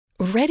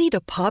Ready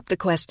to pop the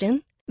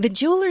question? The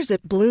jewelers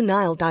at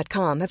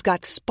BlueNile.com have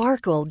got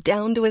sparkle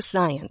down to a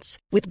science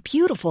with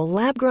beautiful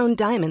lab-grown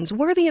diamonds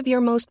worthy of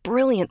your most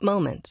brilliant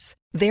moments.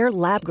 Their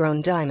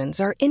lab-grown diamonds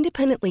are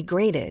independently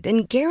graded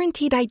and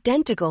guaranteed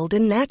identical to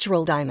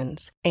natural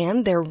diamonds,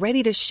 and they're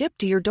ready to ship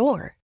to your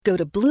door. Go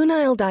to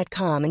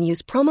BlueNile.com and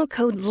use promo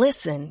code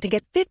LISTEN to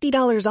get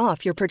 $50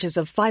 off your purchase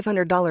of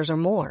 $500 or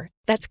more.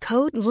 That's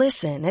code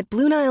LISTEN at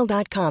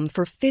BlueNile.com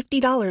for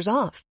 $50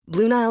 off.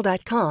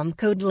 BlueNile.com,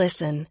 code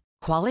LISTEN.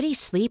 Quality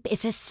sleep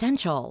is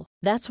essential.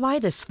 That's why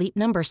the Sleep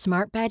Number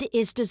Smart Bed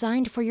is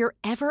designed for your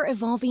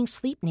ever-evolving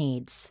sleep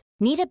needs.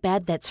 Need a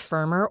bed that's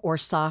firmer or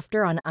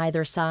softer on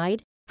either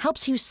side?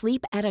 Helps you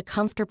sleep at a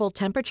comfortable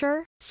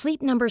temperature?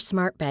 Sleep Number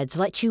Smart Beds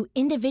let you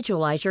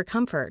individualize your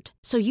comfort,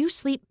 so you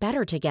sleep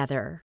better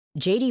together.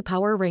 J.D.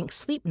 Power ranks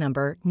Sleep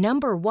Number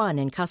number 1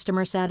 in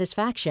customer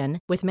satisfaction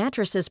with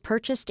mattresses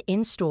purchased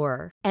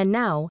in-store. And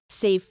now,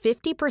 save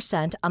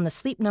 50% on the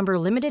Sleep Number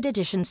Limited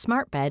Edition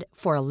Smart Bed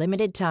for a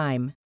limited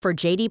time. For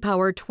J.D.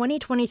 Power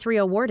 2023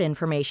 award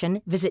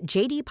information, visit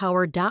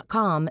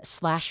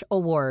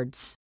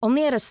jdpower.com/awards.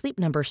 Only at a Sleep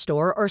Number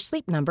store or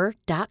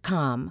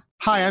sleepnumber.com.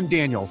 Hi, I'm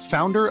Daniel,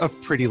 founder of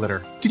Pretty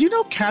Litter. Did you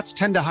know cats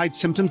tend to hide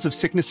symptoms of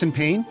sickness and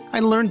pain? I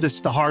learned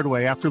this the hard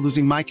way after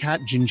losing my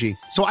cat, Gingy.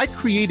 So I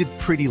created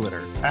Pretty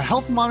Litter, a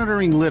health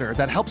monitoring litter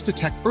that helps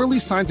detect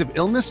early signs of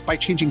illness by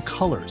changing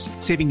colors,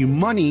 saving you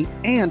money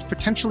and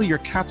potentially your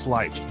cat's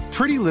life.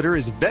 Pretty Litter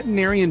is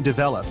veterinarian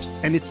developed,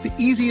 and it's the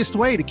easiest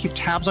way to keep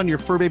tabs on your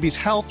fur baby's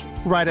health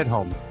right at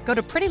home. Go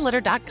to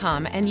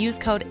prettylitter.com and use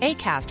code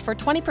ACAST for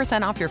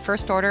 20% off your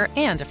first order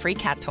and a free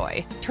cat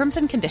toy. Terms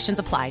and conditions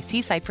apply.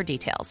 See site for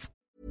details.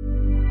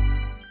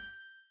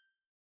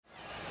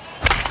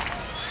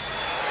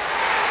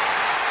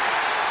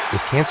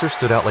 If cancer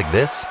stood out like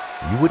this,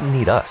 you wouldn't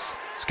need us.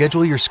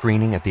 Schedule your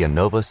screening at the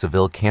Inova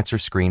Seville Cancer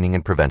Screening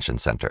and Prevention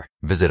Center.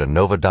 Visit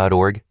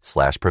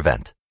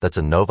inova.org/prevent. That's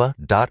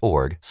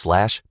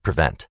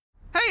inova.org/prevent.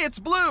 Hey, it's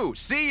Blue,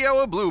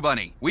 CEO of Blue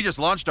Bunny. We just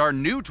launched our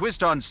new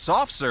twist on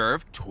soft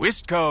serve,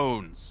 Twist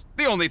Cones.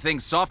 The only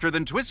things softer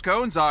than Twist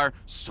Cones are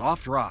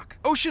soft rock,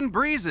 ocean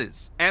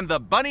breezes, and the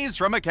bunnies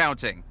from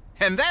accounting.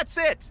 And that's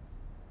it.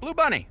 Blue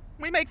Bunny,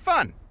 we make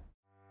fun.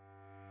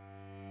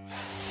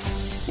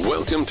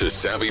 Welcome to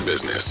Savvy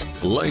Business,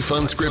 Life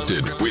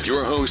Unscripted, with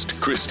your host,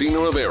 Christina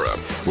Rivera,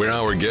 where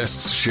our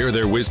guests share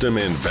their wisdom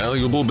and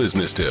valuable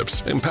business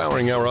tips,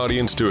 empowering our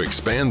audience to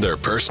expand their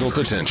personal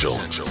potential.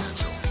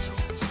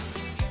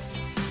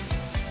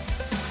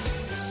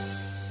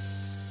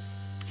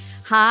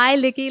 Hi,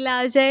 Likky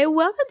Lavji.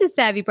 Welcome to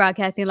Savvy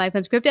Broadcasting Life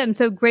Unscripted. I'm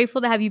so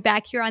grateful to have you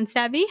back here on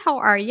Savvy. How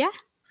are you?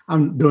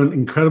 I'm doing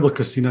incredible,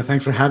 Christina.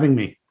 Thanks for having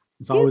me.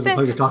 It's always a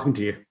pleasure talking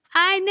to you.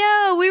 I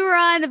know. We were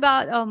on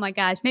about, oh my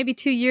gosh, maybe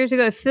 2 years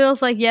ago. It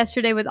feels like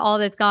yesterday with all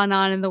that's gone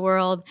on in the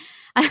world.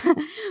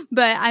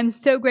 But I'm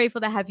so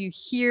grateful to have you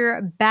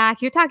here back.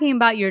 You're talking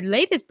about your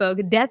latest book,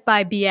 Death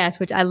by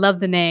BS, which I love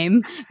the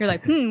name. You're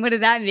like, what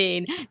does that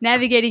mean?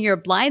 Navigating your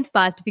blind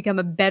spots to become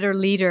a better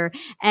leader.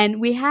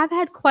 And we have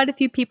had quite a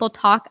few people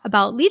talk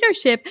about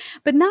leadership,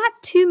 but not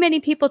too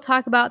many people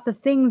talk about the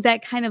things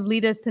that kind of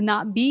lead us to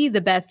not be the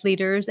best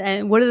leaders.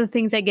 And what are the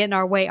things that get in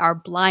our way, our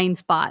blind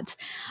spots.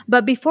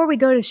 But before we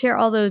go to share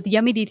all those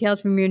yummy details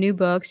from your new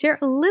book, share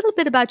a little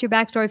bit about your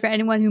backstory for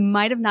anyone who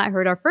might have not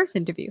heard our first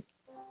interview.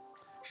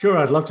 Sure,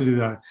 I'd love to do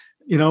that.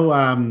 You know,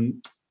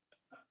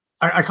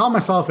 I call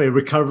myself a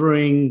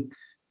recovering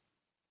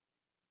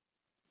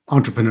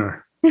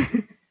entrepreneur.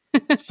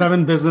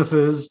 7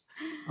 businesses.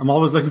 I'm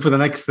always looking for the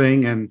next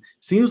thing, and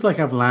seems like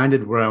I've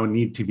landed where I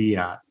need to be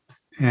at.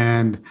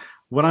 And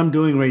what I'm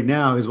doing right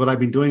now is what I've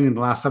been doing in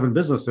the last 7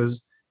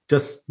 businesses,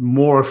 just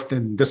morphed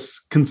and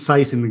just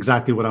concise in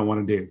exactly what I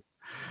want to do.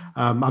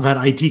 I've had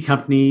IT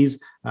companies,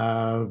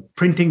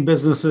 printing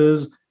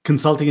businesses,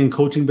 consulting and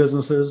coaching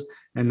businesses.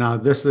 And now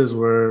this is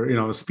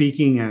where,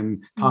 speaking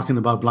and talking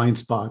about blind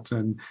spots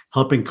and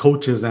helping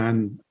coaches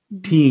and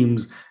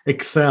teams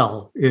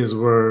excel is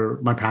where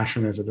my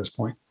passion is at this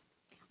point.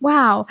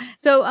 Wow.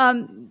 So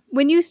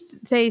when you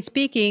say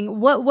speaking,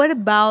 what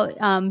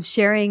about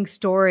sharing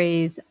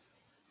stories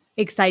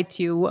excites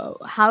you?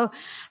 How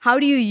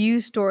do you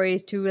use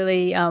stories to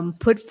really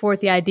put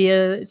forth the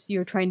ideas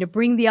you're trying to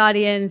bring the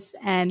audience?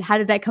 And how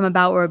did that come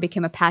about where it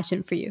became a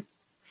passion for you?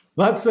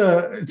 Well, it's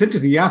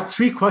interesting. You asked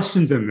 3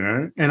 questions in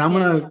there, and I'm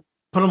going to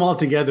put them all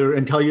together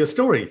and tell you a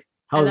story.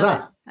 How's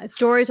that?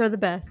 Stories are the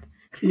best.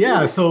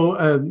 Yeah.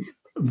 So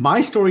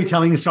my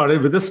storytelling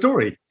started with this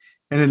story,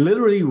 and it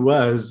literally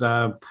was,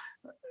 Bob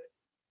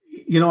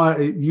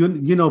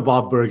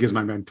Berg is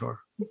my mentor,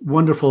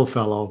 wonderful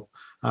fellow,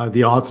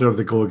 the author of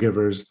The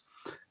Go-Givers.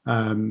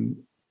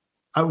 When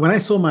I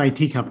sold my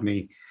IT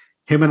company,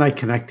 him and I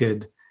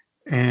connected,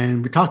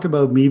 and we talked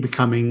about me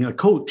becoming a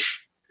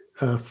coach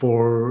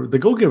for the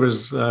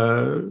Go-Givers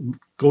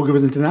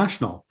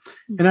International.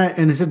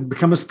 And he said,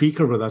 become a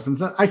speaker with us. And I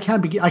said, I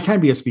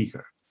can't be a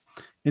speaker.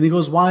 And he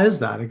goes, why is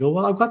that? I go,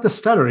 well, I've got the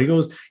stutter. He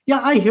goes,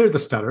 yeah, I hear the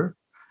stutter.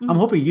 I'm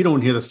hoping you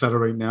don't hear the stutter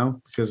right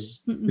now because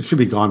it should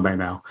be gone by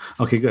now.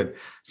 Okay, good.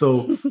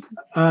 So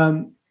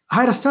I I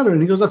had a stutter.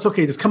 And he goes, that's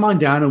okay. Just come on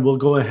down and we'll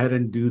go ahead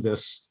and do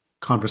this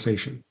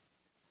conversation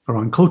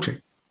around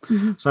coaching.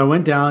 Mm-hmm. So I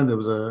went down. There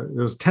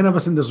was 10 of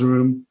us in this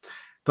room.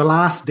 The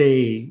last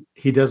day,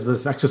 he does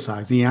this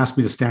exercise and he asked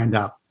me to stand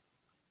up.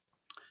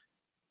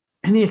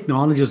 And he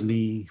acknowledges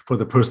me for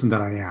the person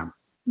that I am.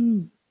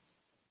 Mm.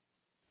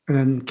 And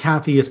then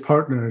Kathy, his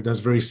partner, does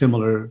very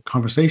similar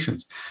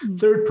conversations. Mm.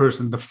 Third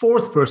person, the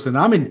fourth person,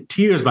 I'm in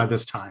tears by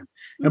this time.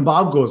 And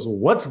Bob goes,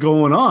 what's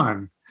going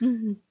on?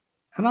 Mm-hmm.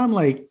 And I'm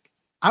like,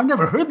 I've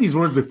never heard these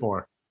words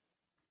before.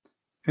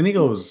 And he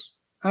goes,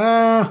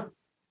 how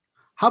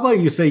about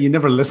you say you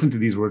never listened to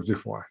these words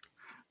before?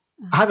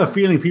 I have a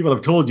feeling people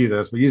have told you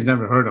this, but you've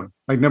never heard them.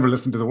 Like, never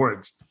listened to the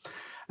words.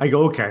 I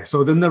go, okay.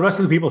 So then the rest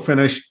of the people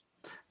finish.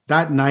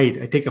 That night,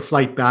 I take a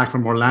flight back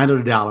from Orlando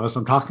to Dallas.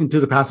 I'm talking to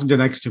the passenger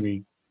next to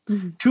me.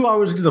 Mm-hmm. 2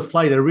 hours into the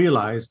flight, I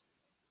realized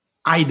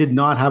I did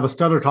not have a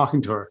stutter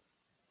talking to her.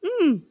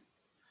 Mm.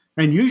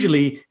 And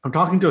usually, if I'm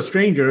talking to a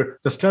stranger,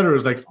 the stutter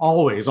is like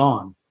always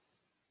on.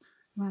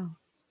 Wow.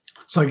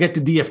 So I get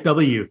to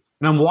DFW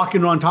and I'm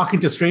walking around talking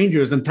to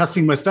strangers and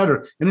testing my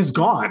stutter, and it's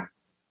gone.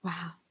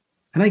 Wow.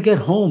 And I get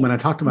home and I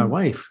talk to my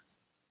wife,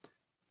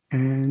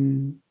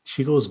 and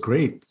she goes,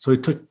 great. So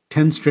it took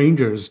 10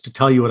 strangers to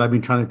tell you what I've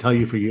been trying to tell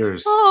you for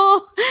years.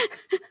 Oh,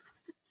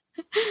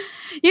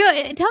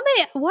 tell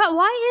me,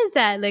 why is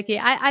that, Likky?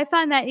 I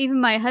find that even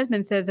my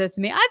husband says that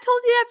to me. I've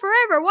told you that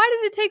forever. Why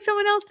does it take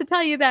someone else to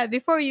tell you that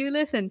before you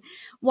listen?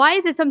 Why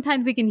is it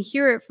sometimes we can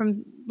hear it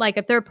from like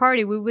a third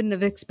party we wouldn't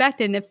have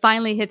expected, and it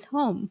finally hits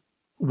home?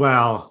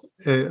 Well,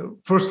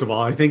 first of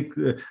all, I think,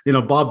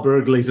 Bob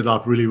Berg lays it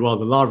out really well.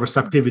 The law of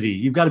receptivity.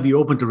 You've got to be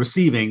open to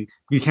receiving.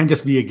 You can't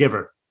just be a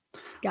giver.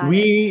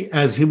 We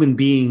as human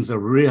beings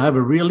have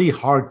a really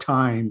hard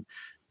time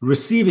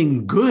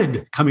receiving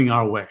good coming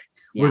our way.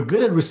 Yeah. We're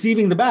good at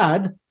receiving the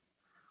bad.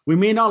 We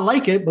may not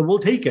like it, but we'll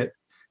take it.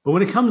 But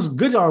when it comes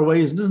good our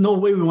ways, there's no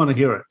way we want to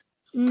hear it.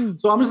 Mm.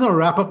 So I'm just going to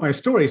wrap up my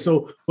story.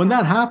 So when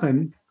that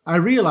happened, I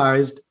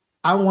realized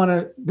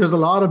there's a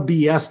lot of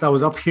BS that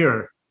was up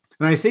here.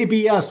 And I say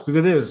BS because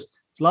it is.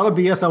 It's a lot of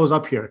BS that was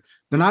up here.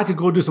 Then I had to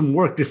go do some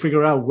work to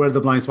figure out where the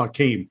blind spot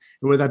came,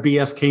 where that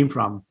BS came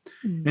from.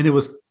 Mm. And it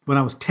was when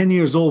I was 10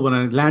 years old, when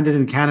I landed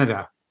in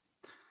Canada.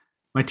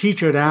 My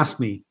teacher had asked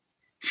me,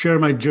 share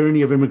my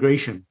journey of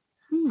immigration.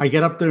 I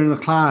get up there in the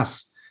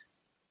class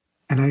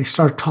and I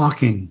start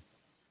talking,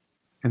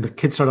 and the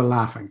kids started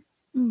laughing.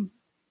 Mm.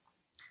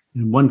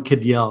 And one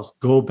kid yells,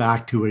 go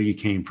back to where you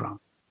came from.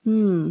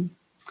 Mm.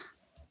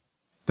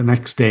 The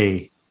next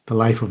day, the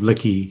life of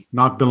Likky,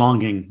 not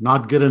belonging,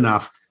 not good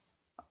enough,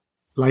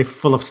 life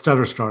full of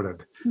stutter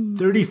started.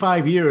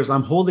 35 years,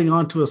 I'm holding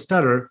on to a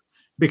stutter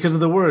because of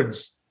the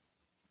words,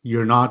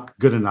 you're not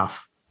good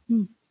enough.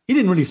 He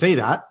didn't really say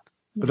that,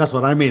 but that's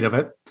what I made of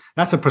it.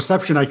 That's a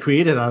perception I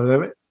created out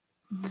of it.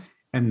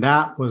 And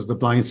that was the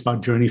blind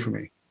spot journey for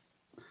me.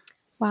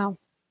 Wow.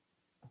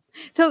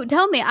 So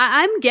tell me,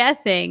 I'm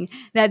guessing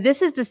that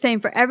this is the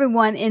same for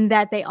everyone in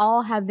that they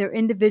all have their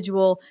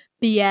individual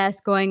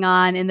BS going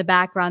on in the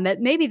background that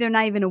maybe they're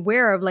not even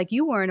aware of, like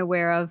you weren't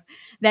aware of,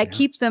 that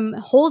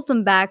holds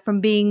them back from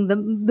being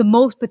the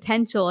most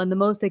potential and the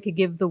most they could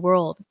give the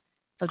world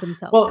of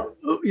themselves. Well,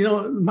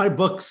 my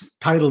book's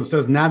title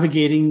says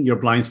Navigating Your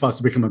Blind Spots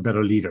to Become a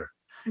Better Leader.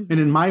 Mm-hmm. And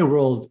in my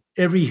world,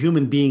 every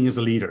human being is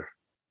a leader.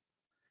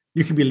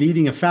 You could be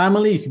leading a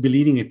family. You could be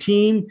leading a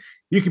team.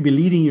 You could be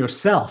leading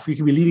yourself. You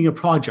could be leading a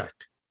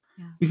project.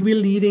 Yeah. You could be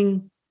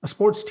leading a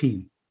sports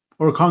team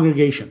or a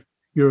congregation.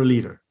 You're a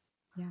leader.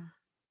 Yeah.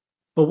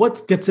 But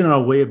what gets in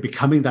our way of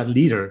becoming that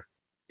leader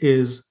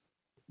is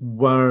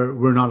where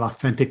we're not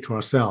authentic to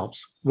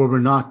ourselves, where we're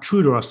not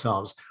true to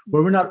ourselves,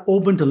 where we're not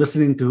open to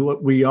listening to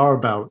what we are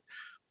about,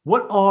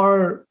 what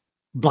our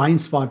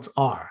blind spots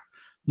are.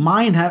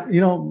 Mine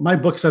my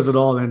book says it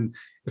all. And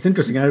it's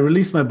interesting. I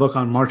released my book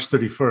on March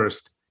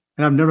 31st.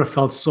 And I've never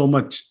felt so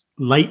much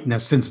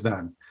lightness since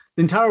then.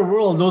 The entire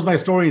world knows my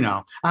story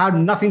now. I have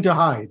nothing to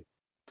hide.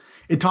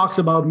 It talks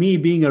about me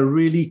being a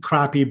really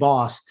crappy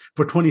boss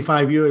for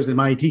 25 years in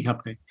my IT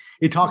company.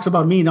 It talks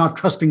about me not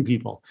trusting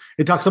people.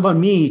 It talks about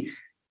me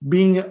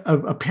being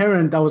a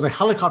parent that was a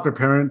helicopter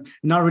parent,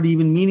 not really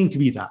even meaning to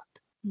be that.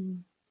 Mm.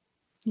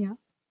 Yeah.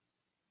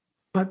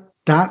 But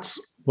that's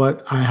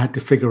what I had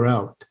to figure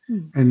out.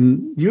 Mm.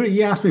 And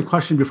you asked me a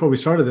question before we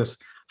started this.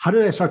 How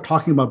did I start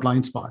talking about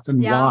blind spots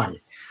and why?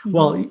 Mm-hmm.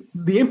 Well,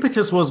 the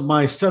impetus was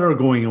my stutter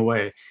going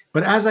away.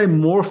 But as I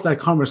morphed that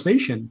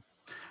conversation,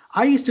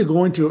 I used to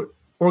go into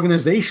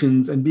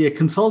organizations and be a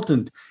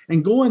consultant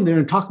and go in there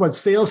and talk about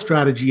sales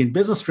strategy and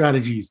business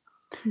strategies.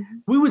 Mm-hmm.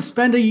 We would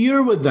spend a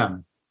year with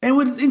them, and it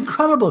was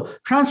incredible.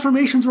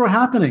 Transformations were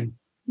happening.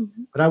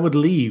 Mm-hmm. But I would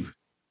leave.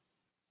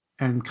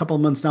 And a couple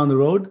of months down the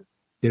road,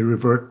 they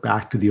revert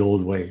back to the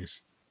old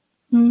ways.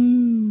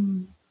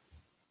 Mm.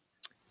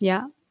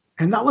 Yeah.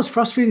 And that was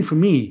frustrating for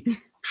me.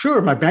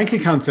 Sure, my bank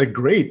account said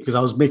great because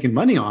I was making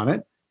money on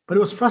it, but it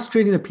was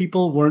frustrating that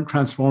people weren't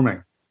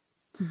transforming.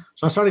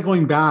 So I started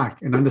going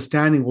back and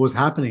understanding what was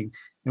happening.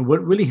 And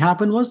what really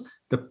happened was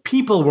the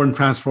people weren't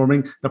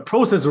transforming, the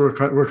processes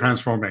were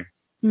transforming.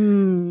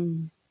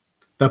 Mm.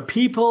 The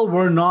people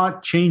were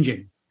not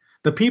changing.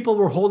 The people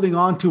were holding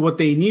on to what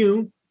they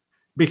knew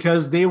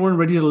because they weren't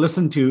ready to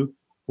listen to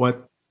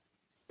what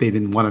they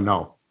didn't want to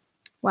know.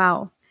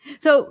 Wow.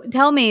 So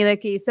tell me,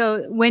 Likky,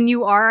 so when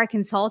you are a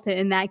consultant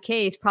in that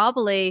case,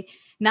 probably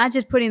not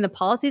just putting the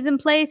policies in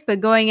place,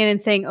 but going in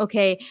and saying,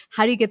 okay,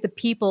 how do you get the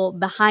people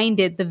behind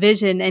it, the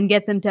vision, and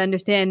get them to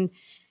understand,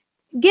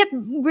 get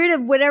rid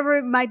of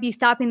whatever might be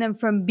stopping them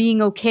from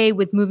being okay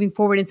with moving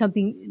forward in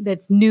something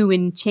that's new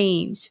and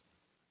changed?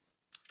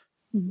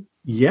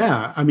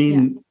 Yeah. I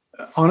mean,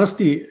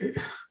 honestly,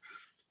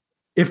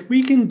 if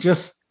we can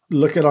just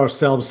look at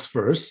ourselves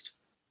first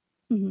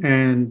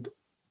and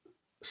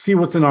see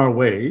what's in our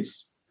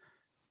ways,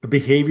 the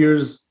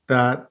behaviors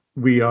that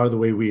we are the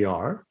way we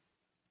are,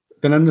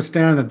 then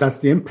understand that that's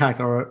the impact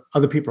our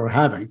other people are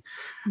having.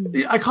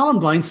 I call them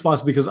blind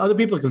spots because other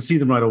people can see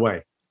them right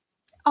away.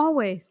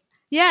 Always.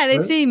 Yeah,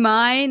 they see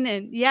mine,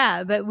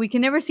 and but we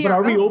can never see. But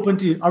are we open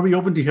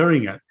to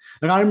hearing it?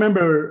 Like I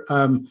remember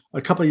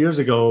a couple of years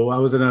ago, I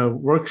was in a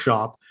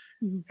workshop,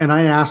 and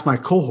I asked my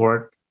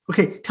cohort,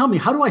 "Okay, tell me,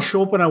 how do I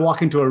show up when I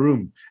walk into a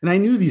room?" And I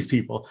knew these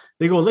people.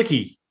 They go,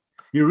 "Likky,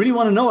 you really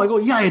want to know?" I go,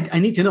 "Yeah, I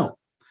need to know."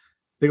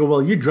 They go,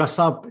 "Well, you dress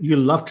up. You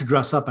love to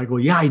dress up." I go,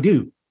 "Yeah, I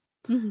do."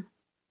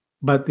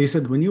 But they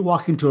said, when you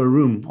walk into a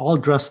room all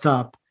dressed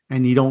up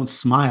and you don't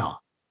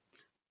smile.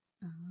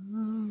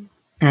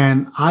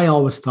 And I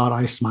always thought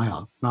I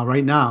smiled. Now,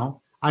 right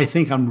now, I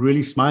think I'm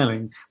really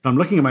smiling, but I'm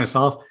looking at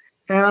myself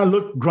and I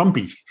look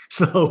grumpy.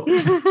 So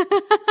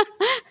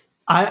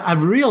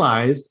I've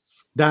realized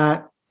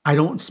that I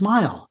don't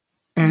smile.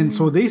 And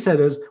so they said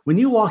is when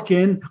you walk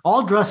in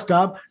all dressed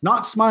up,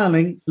 not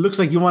smiling, it looks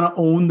like you want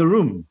to own the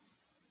room.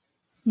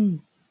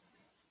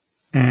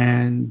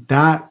 And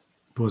that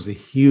was a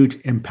huge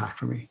impact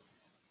for me.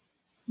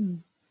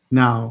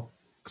 Now,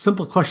 a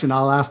simple question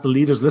I'll ask the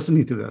leaders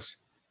listening to this.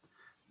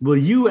 Will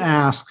you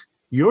ask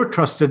your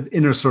trusted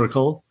inner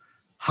circle,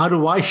 how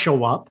do I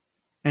show up?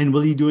 And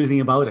will you do anything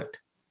about it?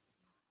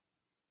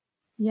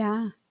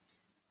 Yeah.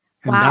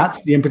 And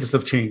that's the impetus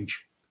of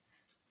change.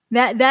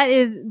 That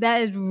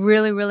is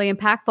really, really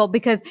impactful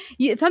because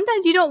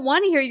sometimes you don't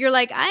want to hear it. You're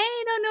like,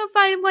 I don't know if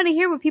I want to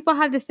hear what people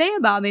have to say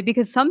about me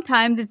because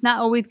sometimes it's not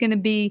always going to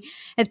be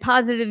as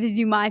positive as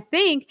you might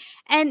think.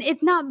 And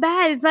it's not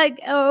bad. It's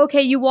like, oh,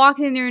 okay, you walk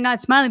in and you're not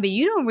smiling, but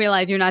you don't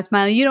realize you're not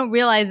smiling. You don't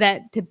realize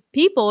that to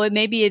people,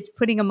 maybe it's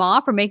putting them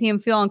off or making them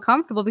feel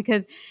uncomfortable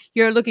because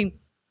you're looking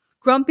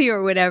grumpy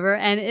or whatever.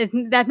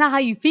 And that's not how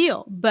you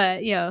feel.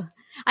 But,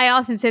 I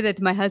often say that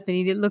to my husband.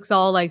 He looks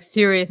all like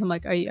serious. I'm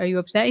like, are you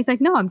upset? He's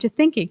like, no, I'm just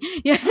thinking.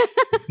 Yeah.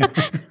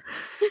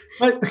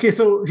 But, okay,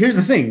 so here's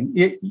the thing.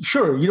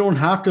 Sure, you don't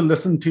have to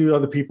listen to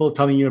other people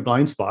telling you your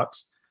blind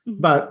spots,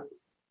 but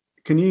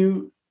can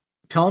you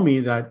tell me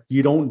that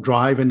you don't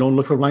drive and don't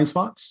look for blind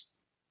spots?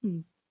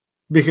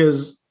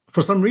 Because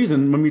for some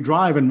reason, when we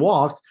drive and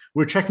walk,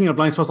 we're checking our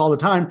blind spots all the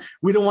time.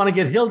 We don't want to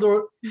get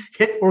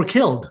hit or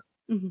killed.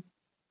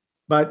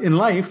 But in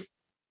life,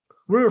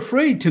 we're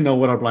afraid to know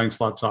what our blind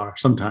spots are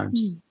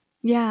sometimes.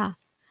 Yeah.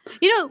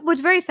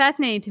 What's very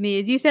fascinating to me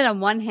is you said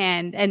on one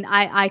hand, and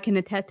I can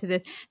attest to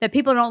this, that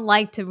people don't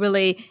like to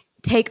really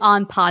take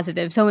on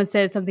positive. Someone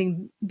said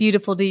something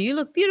beautiful to you. You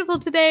look beautiful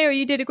today, or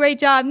you did a great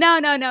job. No,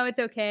 it's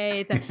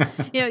okay.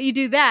 You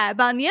do that.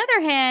 But on the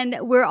other hand,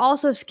 we're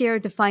also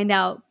scared to find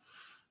out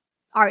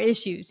our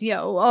issues.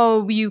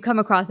 You come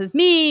across as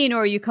mean,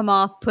 or you come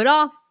off put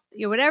off,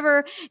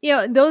 whatever,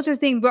 those are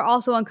things we're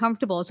also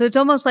uncomfortable. So it's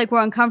almost like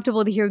we're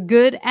uncomfortable to hear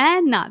good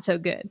and not so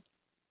good.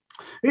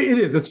 It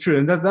is. That's true.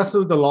 And that's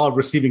where the law of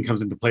receiving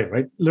comes into play,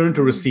 right? Learn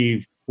to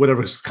receive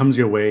whatever comes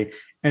your way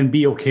and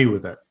be okay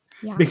with it.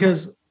 Yeah.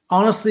 Because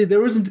honestly,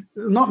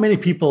 not many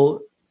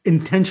people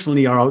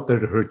intentionally are out there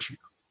to hurt you.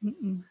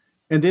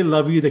 And they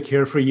love you, they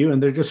care for you,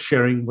 and they're just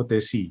sharing what they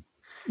see.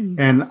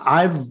 And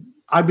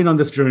I've been on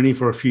this journey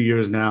for a few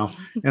years now,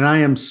 and I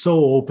am so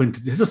open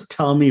to just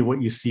tell me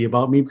what you see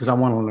about me because I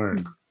want to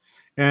learn.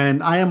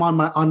 And I am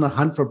on the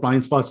hunt for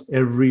blind spots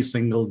every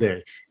single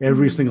day,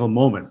 every single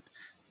moment,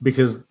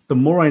 because the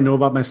more I know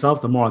about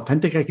myself, the more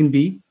authentic I can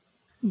be,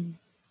 and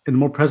the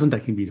more present I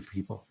can be to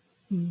people.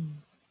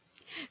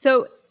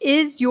 So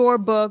is your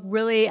book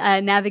really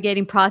a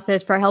navigating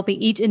process for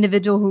helping each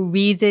individual who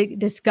reads it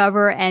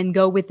discover and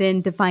go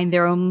within to find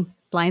their own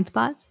blind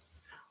spots?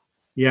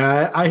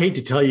 Yeah, I hate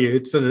to tell you,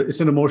 it's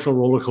an emotional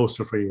roller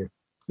coaster for you.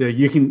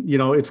 You can,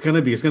 it's going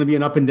to be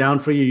an up and down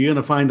for you. You're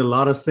going to find a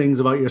lot of things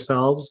about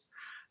yourselves.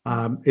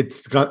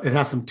 It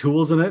has some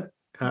tools in it.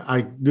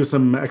 I do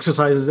some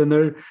exercises in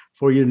there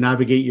for you to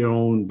navigate your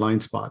own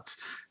blind spots.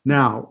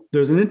 Now,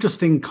 there's an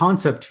interesting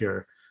concept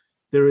here.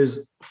 There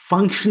is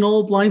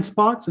functional blind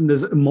spots and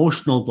there's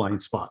emotional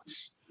blind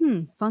spots.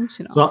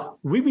 Functional. So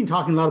we've been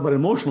talking a lot about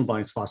emotional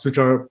blind spots, which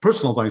are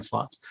personal blind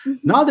spots.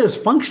 Now there's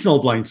functional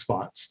blind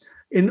spots.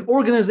 In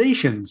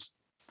organizations,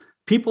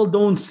 people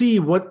don't see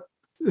what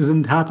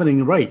isn't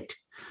happening right.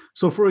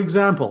 So, for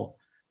example,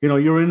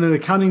 you're in an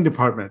accounting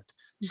department.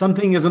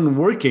 Something isn't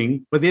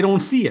working, but they don't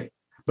see it.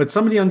 But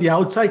somebody on the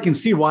outside can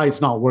see why it's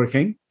not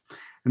working.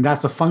 And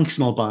that's a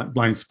functional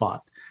blind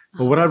spot.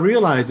 But what I've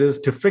realized is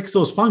to fix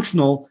those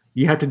functional,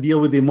 you have to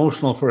deal with the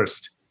emotional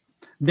first.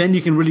 Then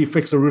you can really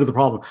fix the root of the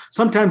problem.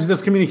 Sometimes it's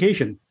just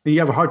communication, and you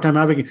have a hard time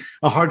having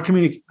a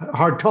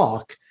hard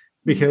talk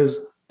because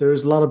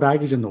there's a lot of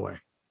baggage in the way.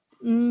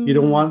 You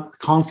don't want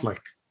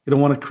conflict. You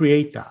don't want to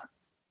create that.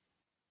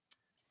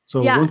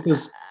 So once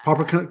there's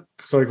proper,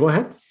 sorry, go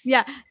ahead.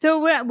 Yeah. So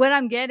what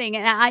I'm getting,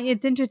 and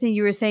it's interesting.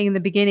 You were saying in the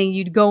beginning,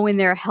 you'd go in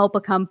there, help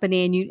a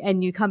company,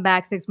 and you come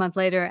back 6 months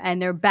later,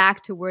 and they're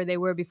back to where they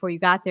were before you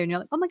got there, and you're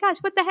like, oh my gosh,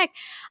 what the heck?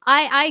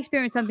 I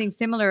experienced something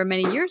similar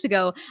many years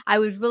ago. I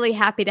was really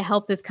happy to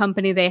help this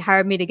company. They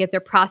hired me to get their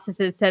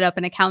processes set up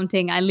in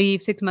accounting. I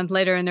leave 6 months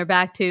later, and they're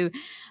back to,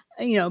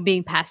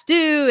 being past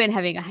due and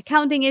having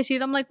accounting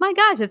issues. I'm like, my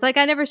gosh, it's like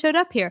I never showed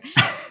up here.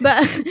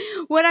 But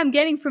what I'm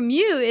getting from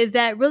you is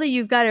that really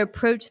you've got to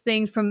approach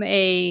things from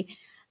a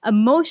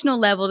emotional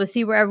level to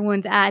see where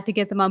everyone's at to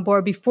get them on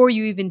board before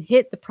you even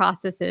hit the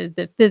processes,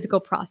 the physical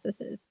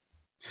processes.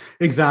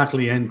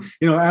 Exactly. And,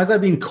 as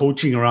I've been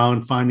coaching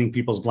around finding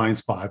people's blind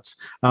spots,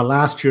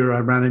 last year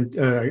I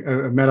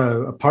met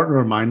a partner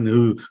of mine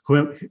who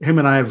him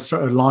and I have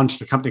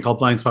launched a company called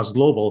Blind Spots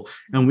Global.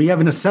 And we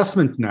have an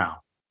assessment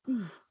now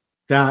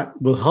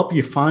that will help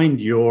you find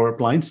your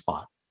blind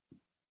spot.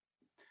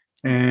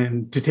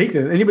 And to take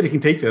it, anybody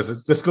can take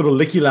this. Just go to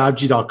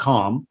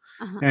likkylavji.com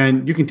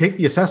and you can take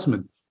the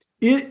assessment.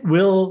 It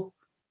will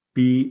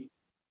be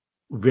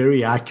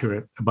very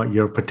accurate about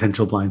your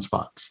potential blind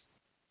spots.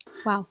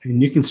 Wow.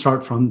 And you can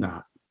start from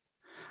that.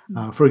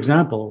 For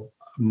example,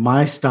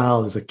 my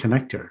style is a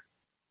connector.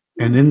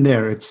 And in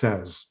there it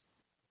says,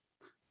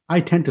 I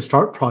tend to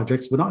start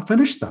projects but not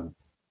finish them.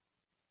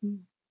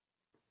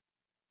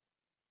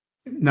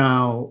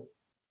 Now,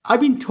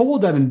 I've been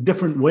told that in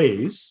different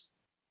ways.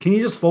 Can you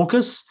just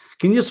focus?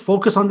 Can you just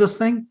focus on this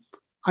thing?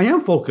 I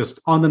am focused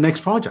on the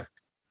next project.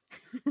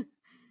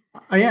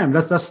 I am.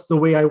 That's the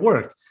way I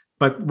work.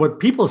 But what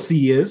people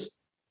see is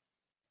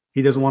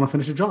he doesn't want to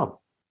finish a job.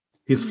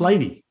 He's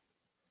flighty.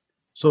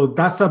 So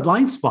that's a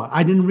blind spot.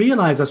 I didn't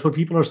realize that's what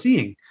people are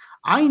seeing.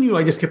 I knew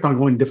I just kept on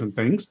going different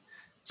things.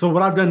 So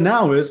what I've done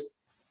now is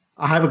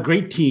I have a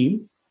great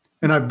team,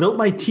 and I've built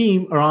my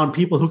team around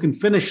people who can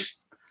finish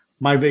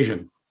my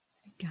vision.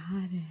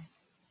 Got it.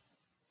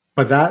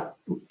 But that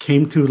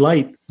came to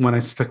light when I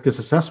took this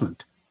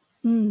assessment.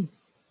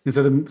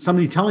 Instead of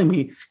somebody telling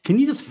me, can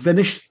you just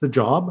finish the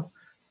job?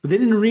 But they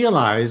didn't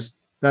realize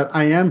that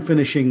I am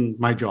finishing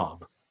my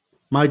job.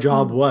 My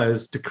job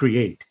was to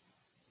create.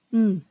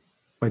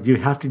 But you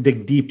have to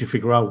dig deep to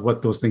figure out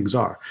what those things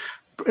are.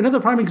 Another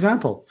prime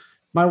example,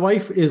 my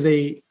wife is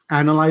a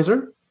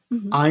analyzer.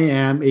 I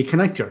am a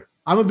connector.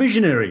 I'm a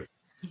visionary.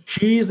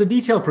 She's a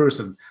detail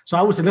person. So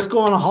I would say, let's go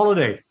on a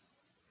holiday.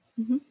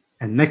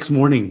 And next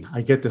morning,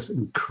 I get this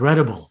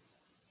incredible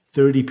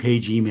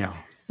 30-page email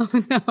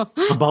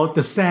about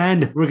the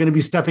sand we're going to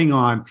be stepping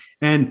on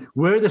and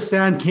where the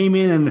sand came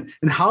in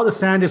and how the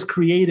sand is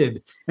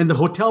created and the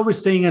hotel we're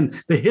staying in,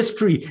 the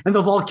history, and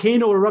the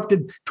volcano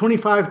erupted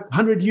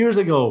 2,500 years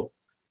ago.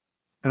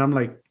 And I'm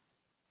like,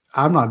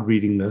 I'm not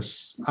reading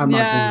this. I'm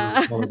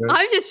not going to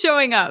I'm just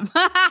showing up.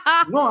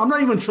 No, I'm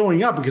not even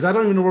showing up because I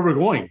don't even know where we're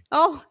going.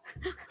 Oh.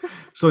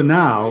 So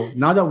now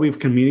that we've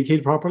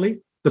communicated properly,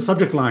 the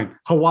subject line,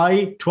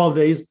 Hawaii, 12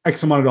 days,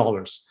 X amount of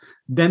dollars.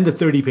 Then the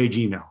 30-page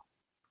email.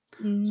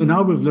 So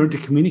now we've learned to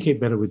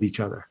communicate better with each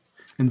other.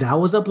 And that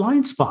was a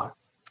blind spot.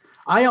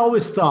 I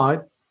always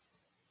thought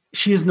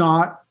she's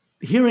not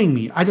hearing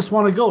me. I just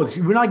want to go.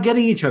 We're not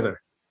getting each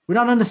other. We're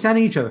not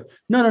understanding each other.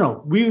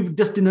 No. We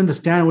just didn't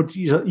understand what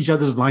each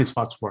other's blind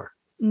spots were.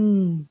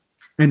 And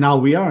now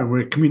we are, and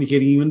we're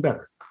communicating even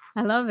better.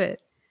 I love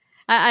it.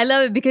 I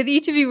love it because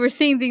each of you were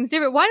seeing things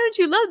different. Why don't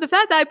you love the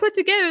fact that I put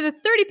together the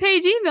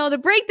 30-page email to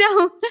break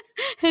down?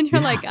 And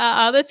you're like,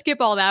 let's skip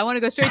all that. I want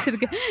to go straight to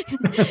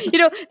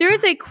the... There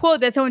is a quote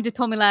that someone just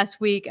told me last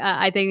week.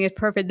 I think is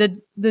perfect.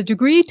 The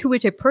degree to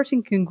which a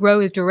person can grow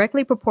is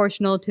directly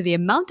proportional to the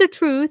amount of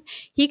truth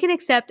he can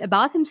accept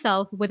about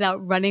himself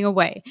without running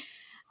away.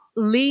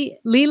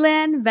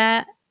 Leland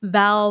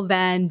Val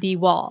Van de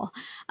Wall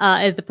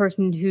is the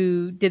person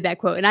who did that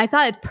quote. And I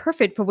thought it's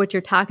perfect for what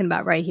you're talking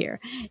about right here,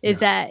 is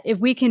that if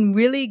we can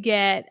really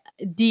get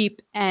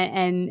deep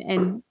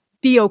and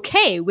be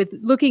okay with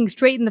looking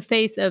straight in the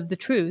face of the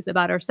truth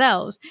about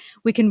ourselves,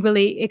 we can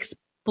really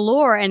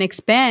explore and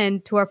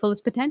expand to our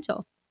fullest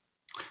potential.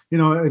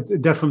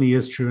 It definitely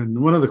is true.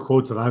 And one of the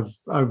quotes that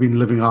I've been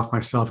living off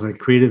myself, and I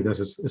created this,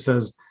 it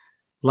says,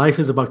 life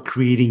is about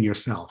creating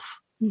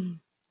yourself.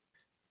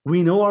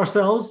 We know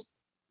ourselves.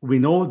 We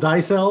know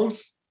thyself,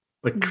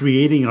 but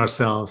creating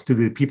ourselves to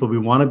be the people we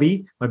want to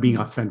be by being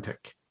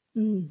authentic.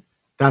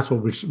 That's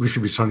what we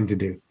should be starting to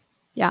do.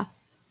 Yeah.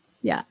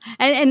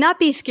 And not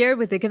be scared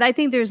with it. Because I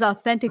think there's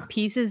authentic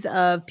pieces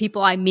of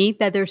people I meet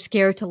that they're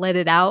scared to let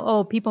it out.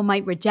 Oh, people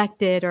might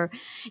reject it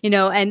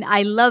and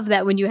I love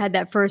that when you had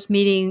that first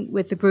meeting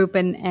with the group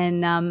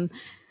and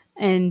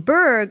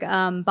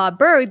Bob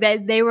Berg,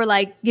 that they were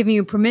like giving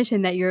you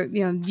permission that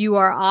you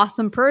are an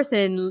awesome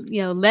person,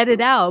 let it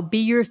out, be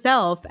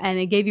yourself. And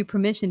it gave you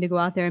permission to go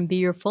out there and be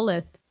your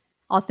fullest,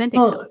 authentic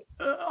self.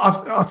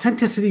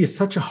 authenticity is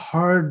such a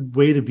hard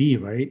way to be,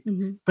 right?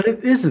 Mm-hmm. But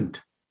it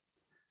isn't.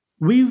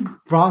 We've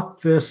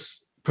brought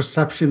this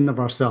perception of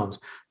ourselves.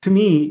 To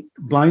me,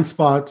 blind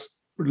spots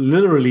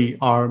literally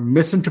are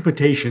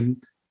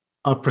misinterpretation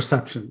of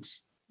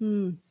perceptions.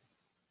 Mm.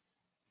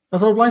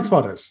 That's what a blind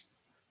spot is.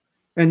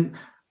 And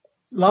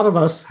a lot of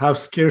us have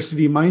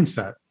scarcity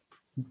mindset.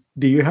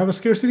 Do you have a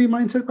scarcity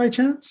mindset by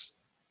chance?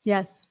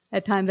 Yes,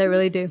 at times I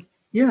really do.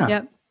 Yeah,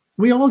 Yep.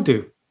 we all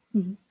do.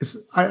 Mm-hmm.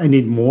 I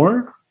need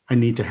more. I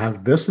need to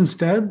have this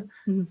instead.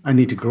 Mm-hmm. I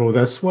need to grow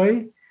this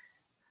way.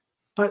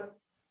 But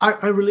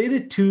I relate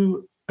it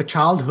to a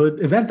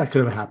childhood event that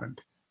could have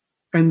happened.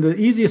 And the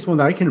easiest one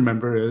that I can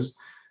remember is,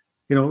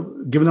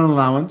 given an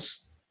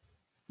allowance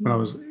when I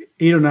was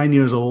 8 or 9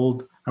 years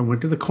old, I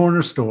went to the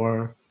corner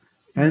store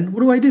and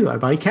what do? I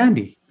buy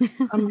candy.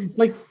 I'm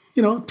like,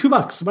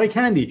 $2, buy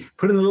candy,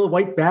 put it in a little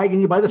white bag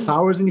and you buy the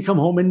sours and you come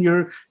home and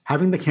you're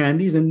having the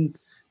candies and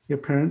your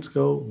parents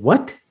go,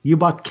 what? You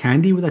bought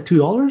candy with that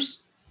 $2?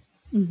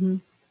 Mm-hmm.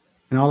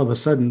 And all of a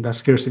sudden that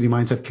scarcity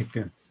mindset kicked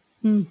in.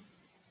 Mm.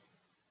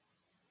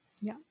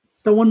 Yeah.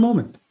 That one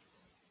moment.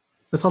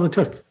 That's all it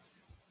took.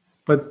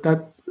 But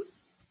that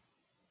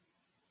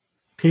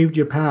paved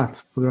your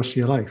path for the rest of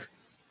your life.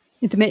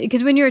 It's amazing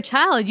because when you're a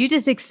child, you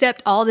just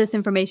accept all this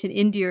information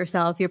into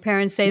yourself. Your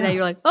parents say that,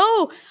 you're like,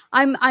 "Oh,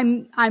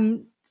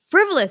 I'm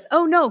frivolous.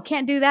 Oh no,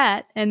 can't do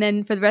that." And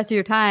then for the rest of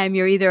your time,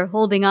 you're either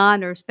holding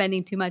on or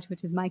spending too much,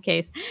 which is my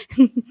case.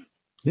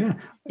 Yeah.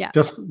 Yeah.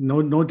 Just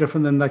no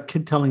different than that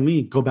kid telling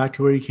me, "Go back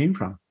to where you came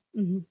from."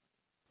 Mm-hmm.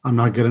 I'm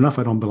not good enough.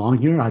 I don't belong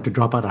here. I had to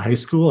drop out of high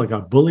school. I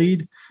got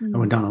bullied. Mm-hmm. I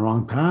went down the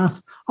wrong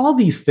path. All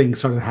these things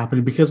started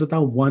happening because of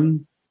that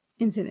one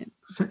incident.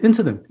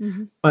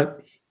 Mm-hmm.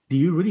 But do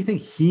you really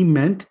think he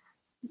meant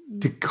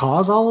to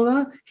cause all of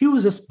that? He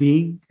was just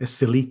being a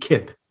silly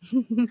kid.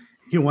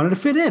 He wanted to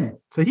fit in.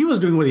 So he was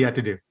doing what he had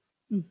to do.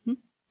 Mm-hmm.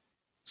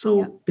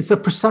 So it's the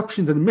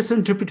perceptions and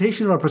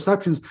misinterpretation of our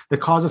perceptions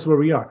that cause us where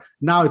we are.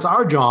 Now it's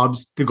our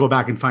jobs to go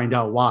back and find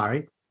out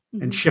why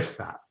and shift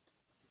that.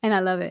 And I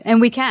love it.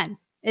 And we can.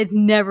 It's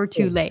never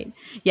too late.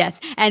 Yes.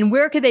 And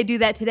where could they do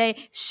that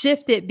today?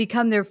 Shift it,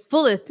 become their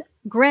fullest,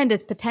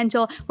 grandest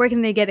potential. Where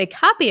can they get a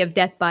copy of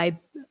Death by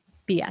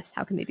BS?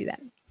 How can they do that?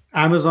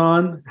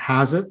 Amazon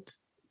has it,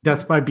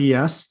 Death by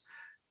BS.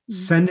 Mm-hmm.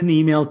 Send an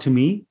email to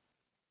me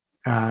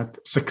at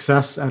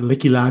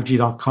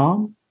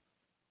success@likkylavji.com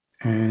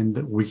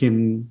and we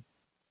can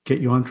get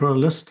you onto our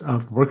list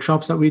of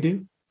workshops that we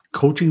do,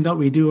 coaching that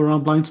we do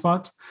around blind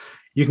spots.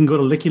 You can go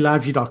to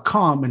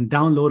likkylavji.com and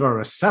download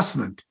our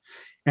assessment.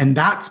 And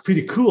that's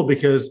pretty cool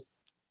because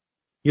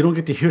you don't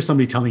get to hear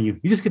somebody telling you.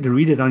 You just get to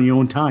read it on your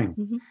own time.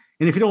 Mm-hmm.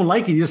 And if you don't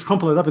like it, you just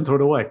crumple it up and throw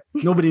it away.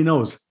 Nobody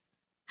knows.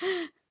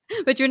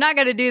 But you're not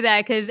going to do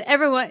that because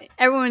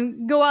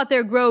everyone go out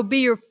there, grow, be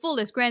your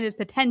fullest, grandest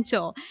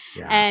potential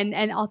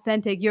and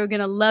authentic. You're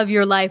going to love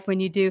your life when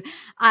you do.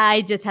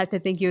 I just have to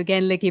thank you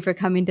again, Likky, for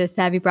coming to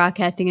Savvy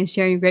Broadcasting and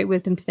sharing your great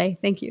wisdom today.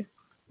 Thank you.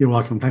 You're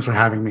welcome. Thanks for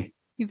having me.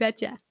 You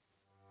betcha.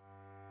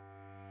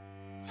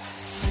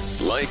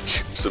 Like,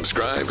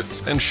 subscribe,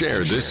 and share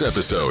this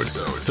episode.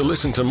 To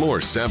listen to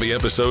more savvy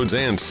episodes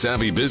and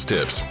savvy biz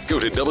tips, go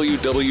to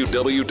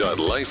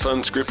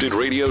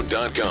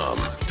www.lifeunscriptedradio.com.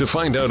 To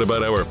find out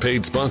about our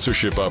paid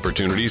sponsorship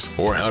opportunities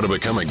or how to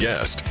become a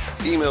guest,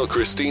 email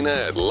Christina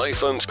at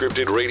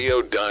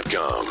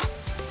lifeunscriptedradio.com.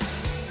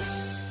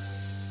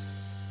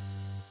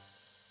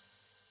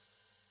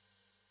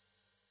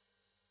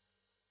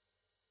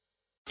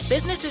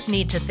 Businesses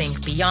need to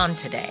think beyond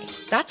today.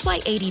 That's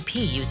why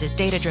ADP uses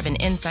data-driven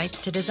insights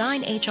to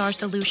design HR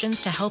solutions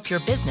to help your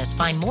business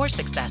find more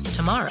success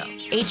tomorrow.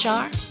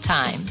 HR,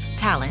 time,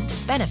 talent,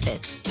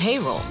 benefits,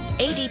 payroll.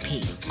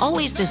 ADP,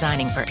 always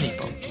designing for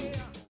people.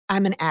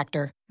 I'm an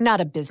actor, not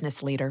a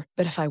business leader.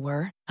 But if I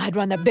were, I'd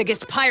run the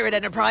biggest pirate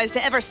enterprise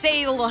to ever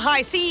sail the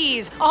high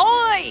seas.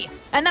 Ahoy!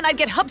 And then I'd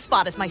get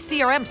HubSpot as my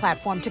CRM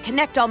platform to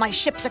connect all my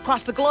ships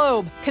across the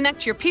globe.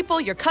 Connect your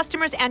people, your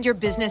customers, and your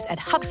business at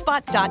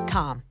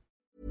HubSpot.com.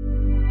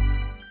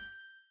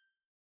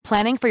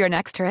 Planning for your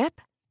next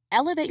trip?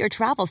 Elevate your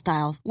travel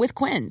style with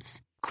Quince.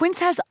 Quince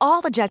has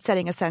all the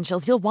jet-setting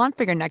essentials you'll want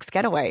for your next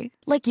getaway,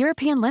 like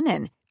European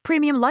linen,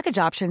 premium luggage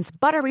options,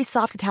 buttery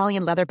soft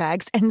Italian leather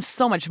bags, and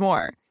so much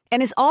more.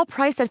 And is all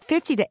priced at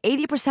 50 to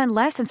 80%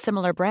 less than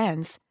similar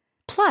brands.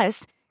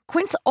 Plus,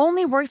 Quince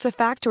only works with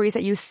factories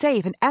that use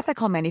safe and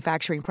ethical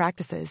manufacturing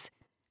practices.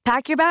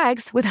 Pack your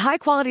bags with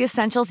high-quality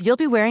essentials you'll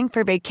be wearing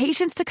for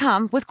vacations to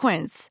come with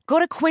Quince. Go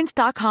to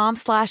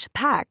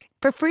quince.com/pack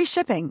for free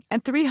shipping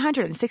and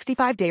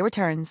 365-day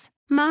returns.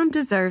 Mom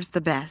deserves the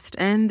best,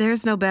 and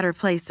there's no better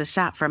place to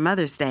shop for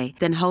Mother's Day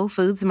than Whole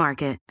Foods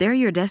Market. They're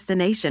your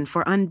destination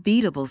for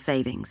unbeatable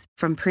savings,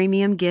 from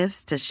premium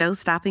gifts to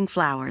show-stopping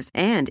flowers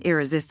and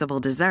irresistible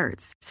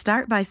desserts.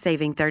 Start by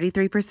saving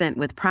 33%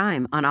 with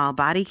Prime on all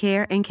body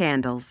care and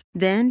candles.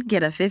 Then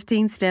get a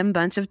 15-stem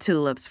bunch of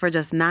tulips for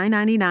just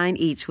 $9.99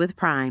 each with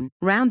Prime.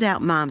 Round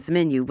out Mom's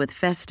menu with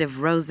festive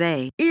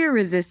rosé,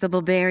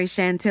 irresistible berry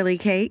chantilly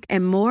cake,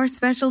 and more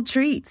special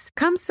treats.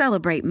 Come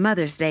celebrate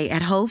Mother's Day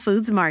at Whole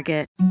Foods Market.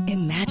 it.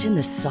 Imagine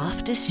the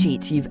softest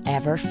sheets you've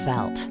ever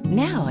felt.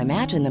 Now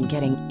imagine them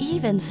getting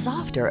even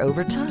softer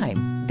over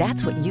time.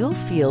 That's what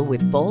you'll feel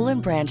with Boll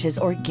 & Branch's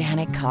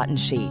organic cotton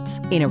sheets.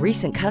 In a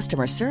recent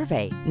customer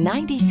survey,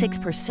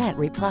 96%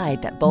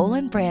 replied that Boll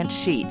 & Branch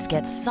sheets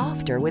get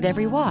softer with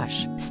every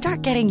wash.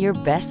 Start getting your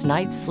best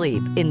night's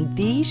sleep in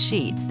these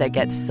sheets that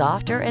get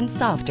softer and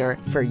softer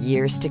for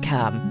years to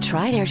come.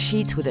 Try their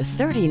sheets with a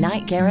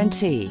 30-night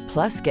guarantee.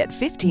 Plus, get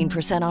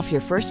 15% off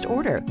your first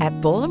order at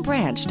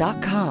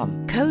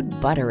bollandbranch.com. Code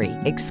BUTTERY.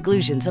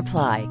 Exclusions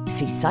apply.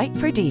 See site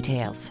for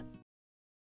details.